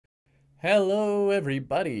Hello,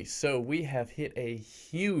 everybody. So we have hit a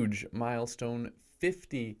huge milestone,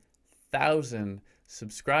 50,000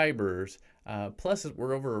 subscribers. Plus,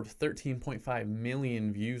 we're over 13.5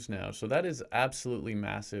 million views now. So that is absolutely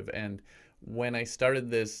massive. And when I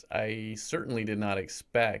started this, I certainly did not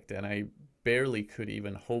expect, and I barely could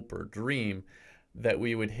even hope or dream that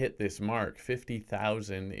we would hit this mark.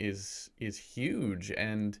 50,000 is huge,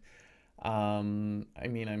 and I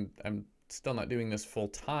mean, I'm still not doing this full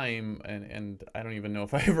time, and I don't even know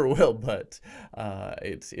if I ever will. But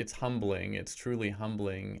it's humbling. It's truly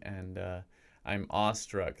humbling, and I'm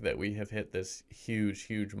awestruck that we have hit this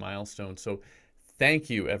huge milestone. So thank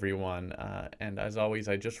you, everyone. And as always,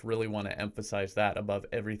 I just really want to emphasize that above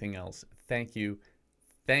everything else. Thank you,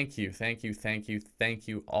 thank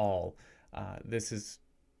you all. This is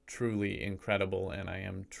truly incredible, and I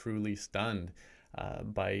am truly stunned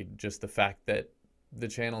by just the fact that the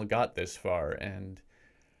channel got this far, and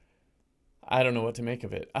I don't know what to make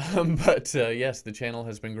of it. But yes, the channel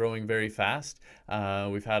has been growing very fast.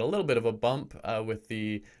 We've had a little bit of a bump with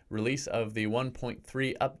the release of the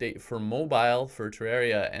 1.3 update for mobile for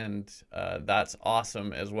Terraria, and that's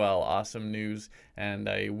awesome as well. Awesome news, and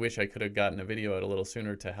I wish I could have gotten a video out a little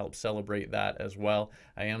sooner to help celebrate that as well.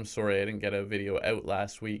 I am sorry I didn't get a video out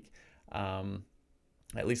last week.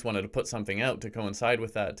 I at least wanted to put something out to coincide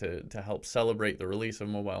with that to help celebrate the release of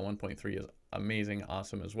mobile 1.3 is amazing,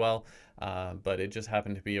 awesome as well. But it just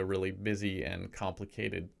happened to be a really busy and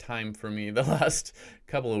complicated time for me the last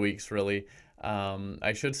couple of weeks, really.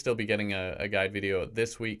 I should still be getting a guide video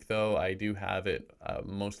this week, though. I do have it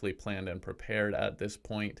mostly planned and prepared at this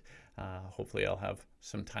point. Hopefully I'll have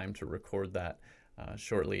some time to record that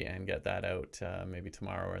shortly and get that out maybe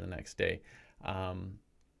tomorrow or the next day.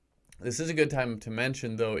 This is a good time to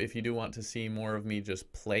mention, though, if you do want to see more of me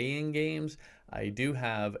just playing games, I do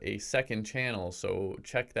have a second channel, so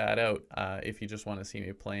check that out if you just want to see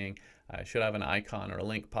me playing. I should have an icon or a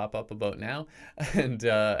link pop up about now, and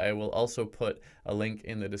I will also put a link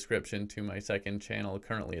in the description to my second channel.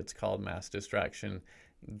 Currently, it's called Mass Distraction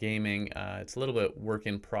Gaming. It's a little bit work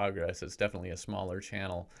in progress. It's definitely a smaller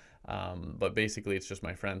channel. But basically it's just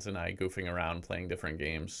my friends and I goofing around playing different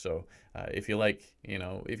games. So if you like,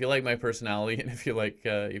 if you like my personality, and if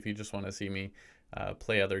you just want to see me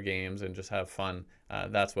play other games and just have fun,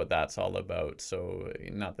 that's what that's all about. So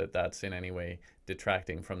not that that's in any way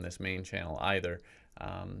detracting from this main channel either.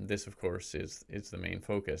 This, of course, is the main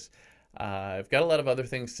focus. I've got a lot of other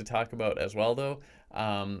things to talk about as well, though.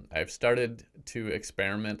 I've started to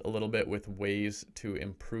experiment a little bit with ways to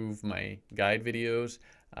improve my guide videos.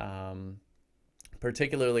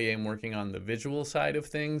 Particularly, I'm working on the visual side of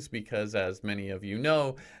things because, as many of you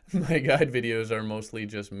know, my guide videos are mostly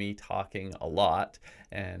just me talking a lot,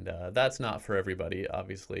 and that's not for everybody,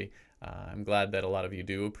 obviously. I'm glad that a lot of you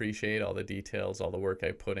do appreciate all the details, all the work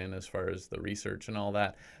I put in as far as the research and all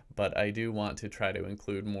that, but I do want to try to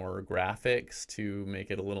include more graphics to make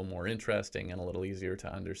it a little more interesting and a little easier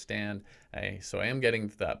to understand. So I am getting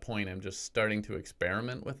to that point. I'm just starting to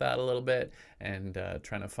experiment with that a little bit and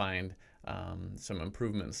trying to find some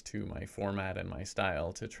improvements to my format and my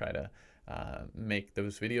style to try to make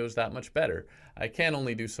those videos that much better. I can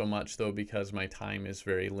only do so much, though, because my time is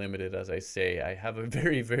very limited. As I say, I have a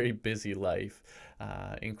very busy life,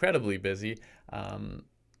 incredibly busy.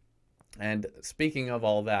 And speaking of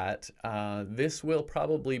all that, this will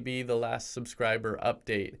probably be the last subscriber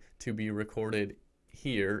update to be recorded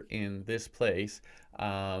here in this place.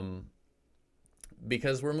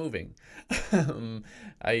 Because we're moving.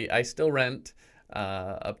 I still rent,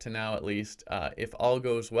 up to now at least. If all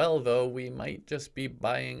goes well, though, we might just be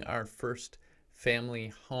buying our first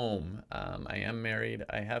family home. I am married.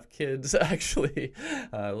 I have kids, actually.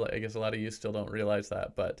 I guess a lot of you still don't realize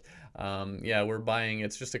that, but yeah, we're buying.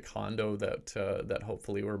 It's just a condo that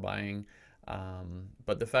hopefully we're buying.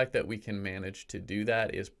 But the fact that we can manage to do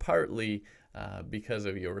that is partly because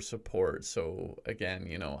of your support. So again,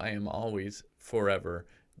 I am always forever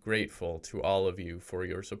grateful to all of you for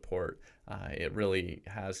your support. It really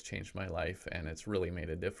has changed my life, and it's really made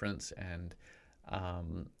a difference, and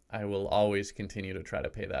I will always continue to try to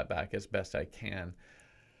pay that back as best I can.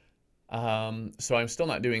 So I'm still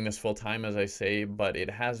not doing this full time, as I say, but it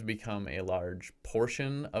has become a large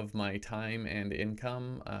portion of my time and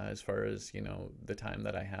income, as far as, the time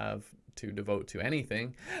that I have to devote to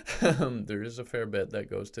anything. There is a fair bit that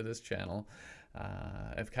goes to this channel.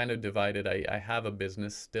 I've kind of divided. I have a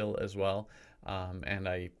business still as well, and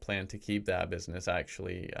I plan to keep that business,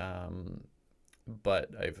 actually. but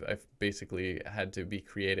I've basically had to be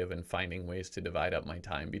creative in finding ways to divide up my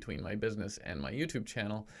time between my business and my YouTube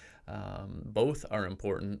channel. Both are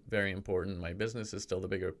important, very important. My business is still the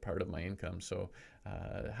bigger part of my income. So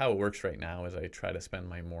how it works right now is I try to spend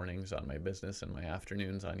my mornings on my business and my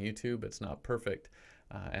afternoons on YouTube. It's not perfect,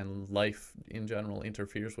 and life in general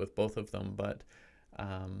interferes with both of them, but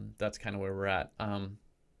that's kind of where we're at.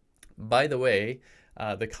 By the way,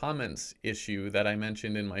 the comments issue that I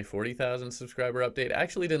mentioned in my 40,000 subscriber update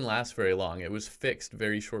actually didn't last very long. It was fixed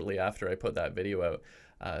very shortly after I put that video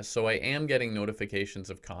out. So I am getting notifications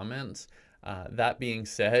of comments. That being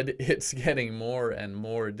said, it's getting more and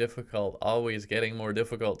more difficult, always getting more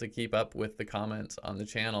difficult to keep up with the comments on the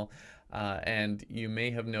channel. And you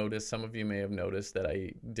may have noticed, some of you may have noticed that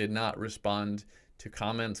I did not respond to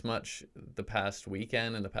comments much the past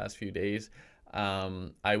weekend and the past few days.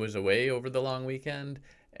 I was away over the long weekend,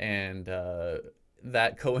 and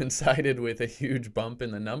that coincided with a huge bump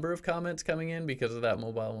in the number of comments coming in because of that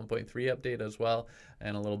mobile 1.3 update as well,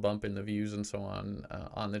 and a little bump in the views and so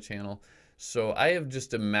on the channel. So I have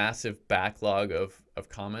just a massive backlog of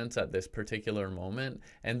comments at this particular moment,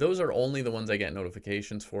 and those are only the ones I get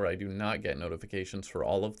notifications for. I do not get notifications for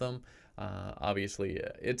all of them. Obviously,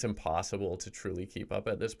 it's impossible to truly keep up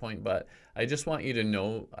at this point, but I just want you to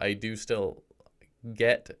know I do still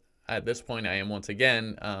get, at this point, I am once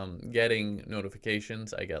again getting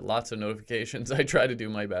notifications. I get lots of notifications. I try to do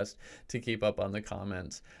my best to keep up on the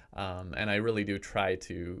comments, and I really do try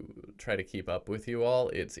to keep up with you all.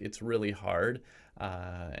 It's really hard,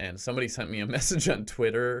 and somebody sent me a message on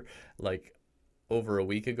Twitter like over a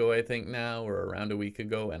week ago, I think now, or around a week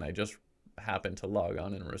ago, and I just happened to log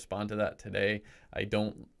on and respond to that today. I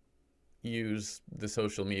don't use the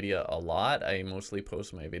social media a lot. I mostly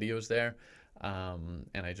post my videos there.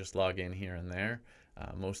 And I just log in here and there,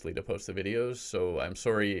 mostly to post the videos. So I'm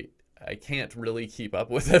sorry, I can't really keep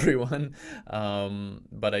up with everyone,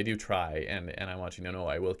 but I do try, and I want you to know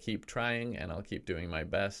I will keep trying, and I'll keep doing my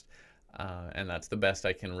best, and that's the best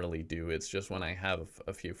I can really do. It's just when I have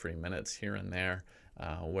a few free minutes here and there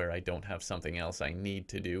where I don't have something else I need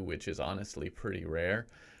to do, which is honestly pretty rare,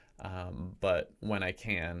 but when I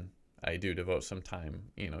can, I do devote some time,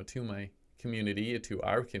 to my community, to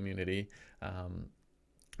our community.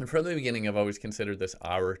 And from the beginning, I've always considered this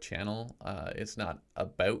our channel. It's not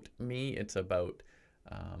about me, it's about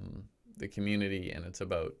the community, and it's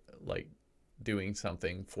about like doing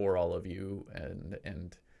something for all of you,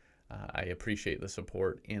 and I appreciate the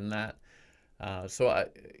support in that. So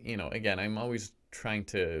again, I'm always trying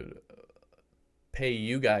to pay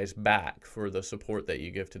you guys back for the support that you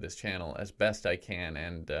give to this channel as best I can,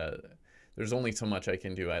 and there's only so much I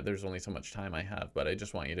can do. There's only so much time I have, but I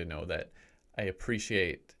just want you to know that I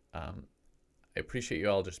appreciate you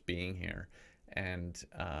all just being here, and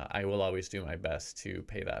I will always do my best to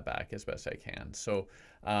pay that back as best I can. So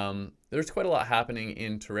there's quite a lot happening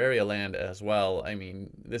in Terraria land as well. I mean,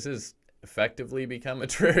 this is effectively become a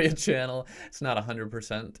Terraria channel. It's not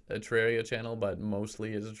 100% a Terraria channel, but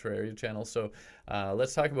mostly is a Terraria channel. So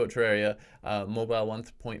let's talk about Terraria. Mobile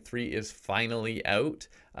 1.3 is finally out.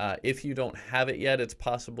 If you don't have it yet, it's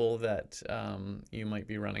possible that you might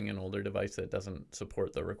be running an older device that doesn't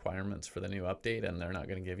support the requirements for the new update, and they're not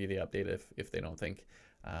going to give you the update if they don't think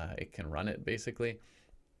it can run it, basically.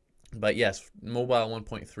 But yes, mobile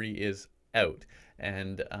 1.3 is out,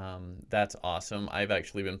 and that's awesome. I've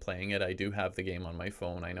actually been playing it. I do have the game on my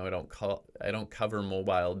phone. I know I don't cover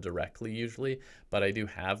mobile directly usually, but I do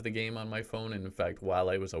have the game on my phone. And in fact, while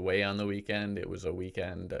I was away on the weekend, it was a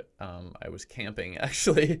weekend I was camping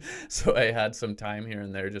actually, so I had some time here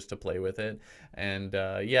and there just to play with it. And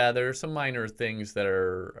yeah, there are some minor things that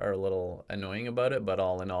are a little annoying about it, but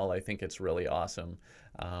all in all, I think it's really awesome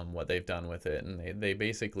what they've done with it, and they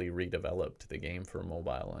basically redeveloped the game for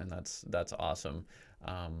mobile, and that's awesome.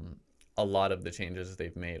 A lot of the changes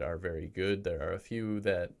they've made are very good. There are a few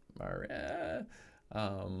that are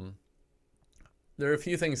there are a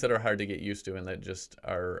few things that are hard to get used to and that just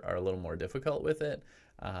are a little more difficult with it.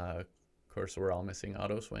 Of course, we're all missing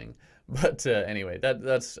auto swing, but anyway,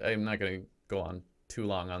 that's I'm not going to go on too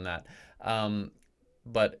long on that.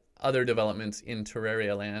 But other developments in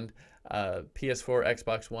Terraria land. PS4,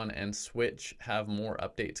 Xbox One, and Switch have more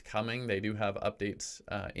updates coming. They do have updates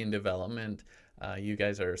in development. You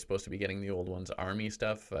guys are supposed to be getting the old one's army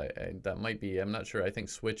stuff. That might be, I'm not sure. I think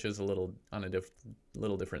Switch is a little on a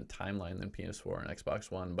little different timeline than PS4 and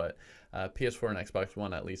Xbox One, but PS4 and Xbox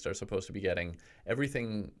One at least are supposed to be getting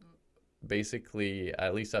everything basically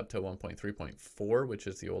at least up to 1.3.4, which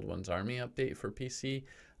is the old one's army update for PC.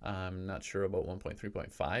 I'm not sure about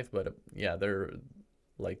 1.3.5, but yeah, they're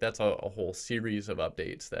Like that's a whole series of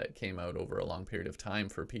updates that came out over a long period of time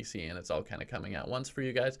for PC, and it's all kind of coming at once for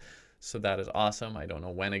you guys. So that is awesome. I don't know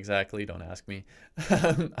when exactly, don't ask me.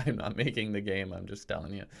 I'm not making the game, I'm just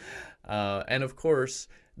telling you. And of course,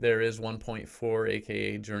 there is 1.4,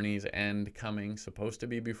 aka Journey's End, coming, supposed to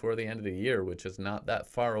be before the end of the year, which is not that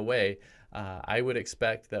far away. I would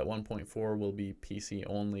expect that 1.4 will be PC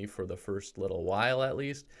only for the first little while at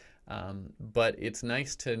least. But it's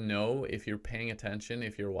nice to know, if you're paying attention,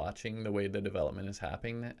 if you're watching the way the development is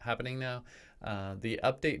happening now, the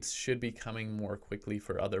updates should be coming more quickly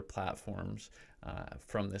for other platforms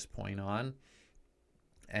from this point on.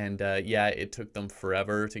 And yeah, it took them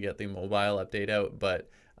forever to get the mobile update out, but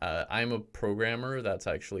I'm a programmer. That's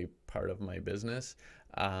actually part of my business.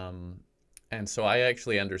 And so I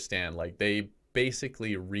actually understand, like, they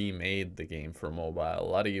basically remade the game for mobile. A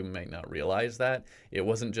lot of you might not realize that. It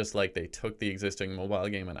wasn't just like they took the existing mobile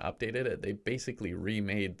game and updated it. They basically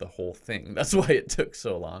remade the whole thing. That's why it took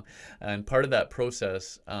so long. And part of that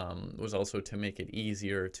process was also to make it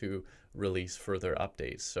easier to release further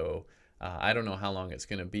updates. So I don't know how long it's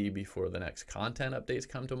going to be before the next content updates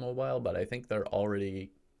come to mobile, but I think they're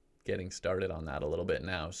already getting started on that a little bit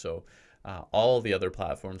now. So all the other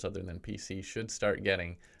platforms other than PC should start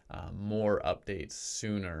getting more updates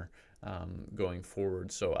sooner going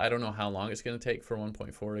forward. So I don't know how long it's going to take for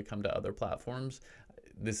 1.4 to come to other platforms.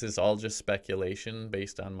 This is all just speculation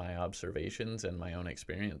based on my observations and my own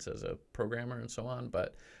experience as a programmer and so on,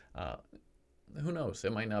 but who knows?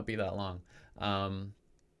 It might not be that long.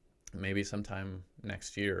 Maybe sometime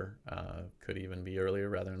next year, could even be earlier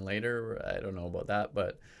rather than later. I don't know about that,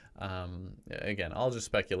 but again, all just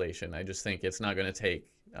speculation. I just think it's not going to take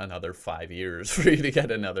another 5 years for you to get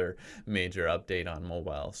another major update on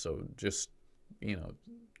mobile. So just, you know,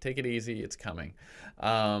 take it easy. It's coming.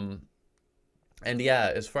 And yeah,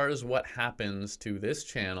 as far as what happens to this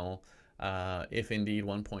channel, if indeed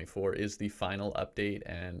 1.4 is the final update,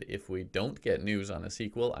 and if we don't get news on a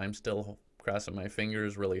sequel, I'm still crossing my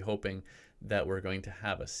fingers, really hoping that we're going to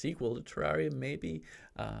have a sequel to Terraria, maybe.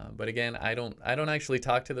 But again, I don't actually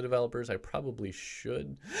talk to the developers. I probably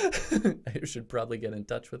should. I should probably get in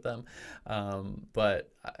touch with them.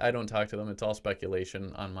 But I don't talk to them. It's all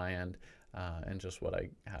speculation on my end, and just what I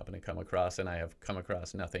happen to come across. And I have come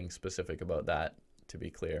across nothing specific about that, to be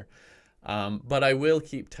clear. But I will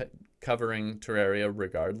keep covering Terraria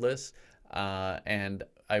regardless. And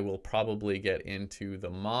I will probably get into the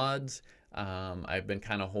mods. I've been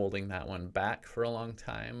kind of holding that one back for a long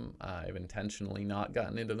time. I've intentionally not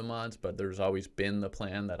gotten into the mods, but there's always been the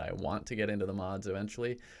plan that I want to get into the mods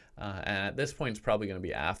eventually. And at this point, it's probably going to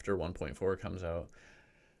be after 1.4 comes out.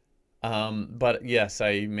 But yes,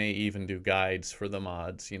 I may even do guides for the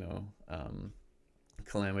mods, you know,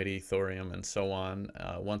 Calamity, Thorium, and so on.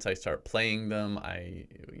 Once I start playing them, I,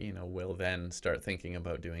 you know, will then start thinking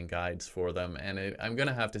about doing guides for them, and I'm going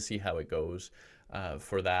to have to see how it goes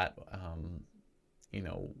for that. You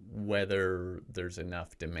know, whether there's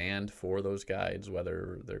enough demand for those guides,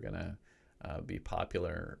 whether they're going to be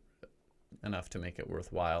popular enough to make it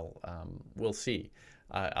worthwhile. We'll see.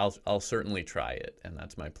 I'll certainly try it, and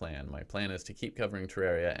that's my plan. My plan is to keep covering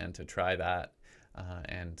Terraria and to try that.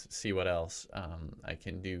 And see what else I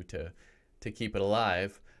can do to keep it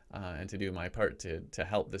alive, and to do my part to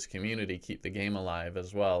help this community keep the game alive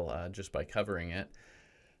as well, just by covering it.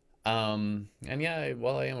 And yeah,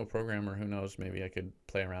 while I am a programmer, who knows, maybe I could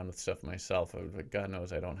play around with stuff myself. God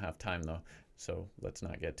knows I don't have time though, so let's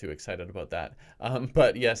not get too excited about that.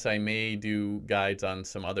 But yes, I may do guides on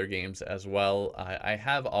some other games as well. I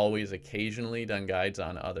have always occasionally done guides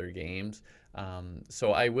on other games.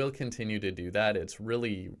 So I will continue to do that. It's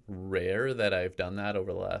really rare that I've done that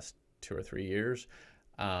over the last 2 or 3 years.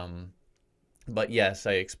 But yes,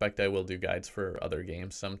 I expect I will do guides for other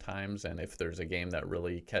games sometimes. And if there's a game that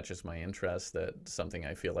really catches my interest, that's something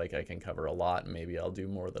I feel like I can cover a lot, maybe I'll do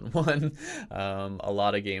more than one. A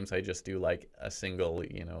lot of games I just do like a single,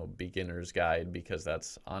 you know, beginner's guide, because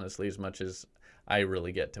that's honestly as much as I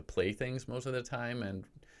really get to play things most of the time. And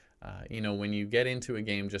you know, when you get into a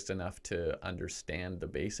game just enough to understand the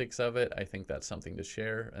basics of it, I think that's something to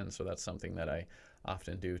share. And so that's something that I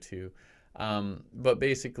often do too. But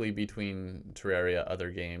basically, between Terraria,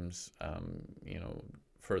 other games, you know,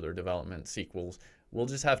 further development, sequels, we'll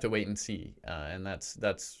just have to wait and see. And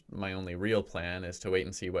that's my only real plan, is to wait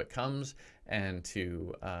and see what comes, and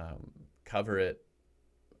to cover it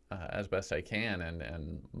as best I can,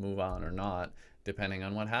 and move on or not, depending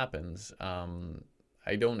on what happens.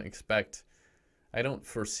 I don't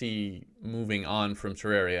foresee moving on from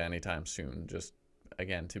Terraria anytime soon. Just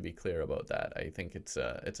again, to be clear about that, I think it's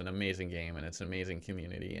an amazing game, and it's an amazing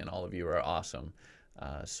community, and all of you are awesome.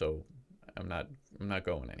 So I'm not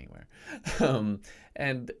going anywhere.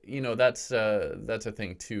 And you know, that's a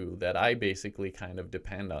thing too, that I basically kind of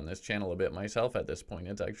depend on this channel a bit myself at this point.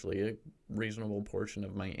 It's actually a reasonable portion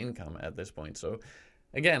of my income at this point. So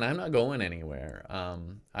again, I'm not going anywhere.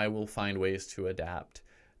 I will find ways to adapt,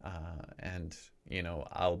 and you know,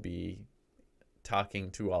 I'll be talking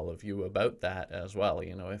to all of you about that as well.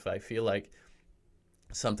 You know, if I feel like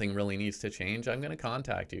something really needs to change, I'm going to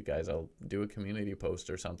contact you guys. I'll do a community post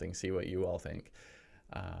or something, see what you all think.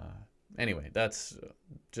 Anyway, that's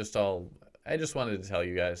just all. I just wanted to tell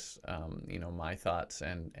you guys, you know, my thoughts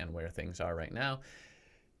and where things are right now.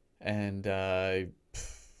 And I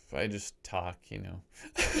just talk, you know,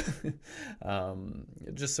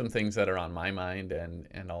 just some things that are on my mind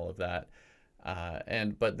and all of that.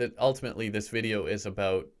 But ultimately this video is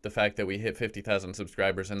about the fact that we hit 50,000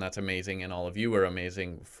 subscribers, and that's amazing, and all of you are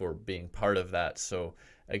amazing for being part of that. So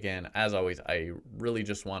again, as always, I really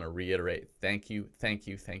just want to reiterate, thank you, thank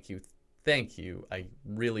you, thank you, thank you. I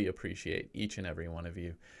really appreciate each and every one of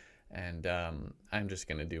you, and I'm just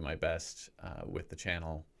going to do my best with the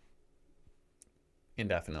channel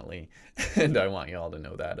indefinitely, and I want you all to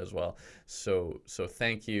know that as well. So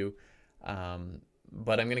thank you.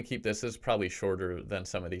 But I'm going to keep this probably shorter than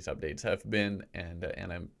some of these updates have been, and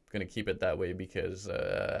I'm going to keep it that way because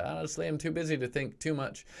honestly, I'm too busy to think too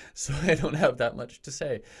much, so I don't have that much to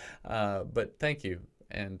say. But thank you,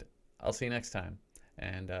 and I'll see you next time.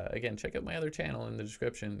 And again, check out my other channel in the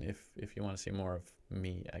description if you want to see more of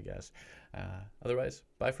me, I guess. Otherwise,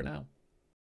 bye for now.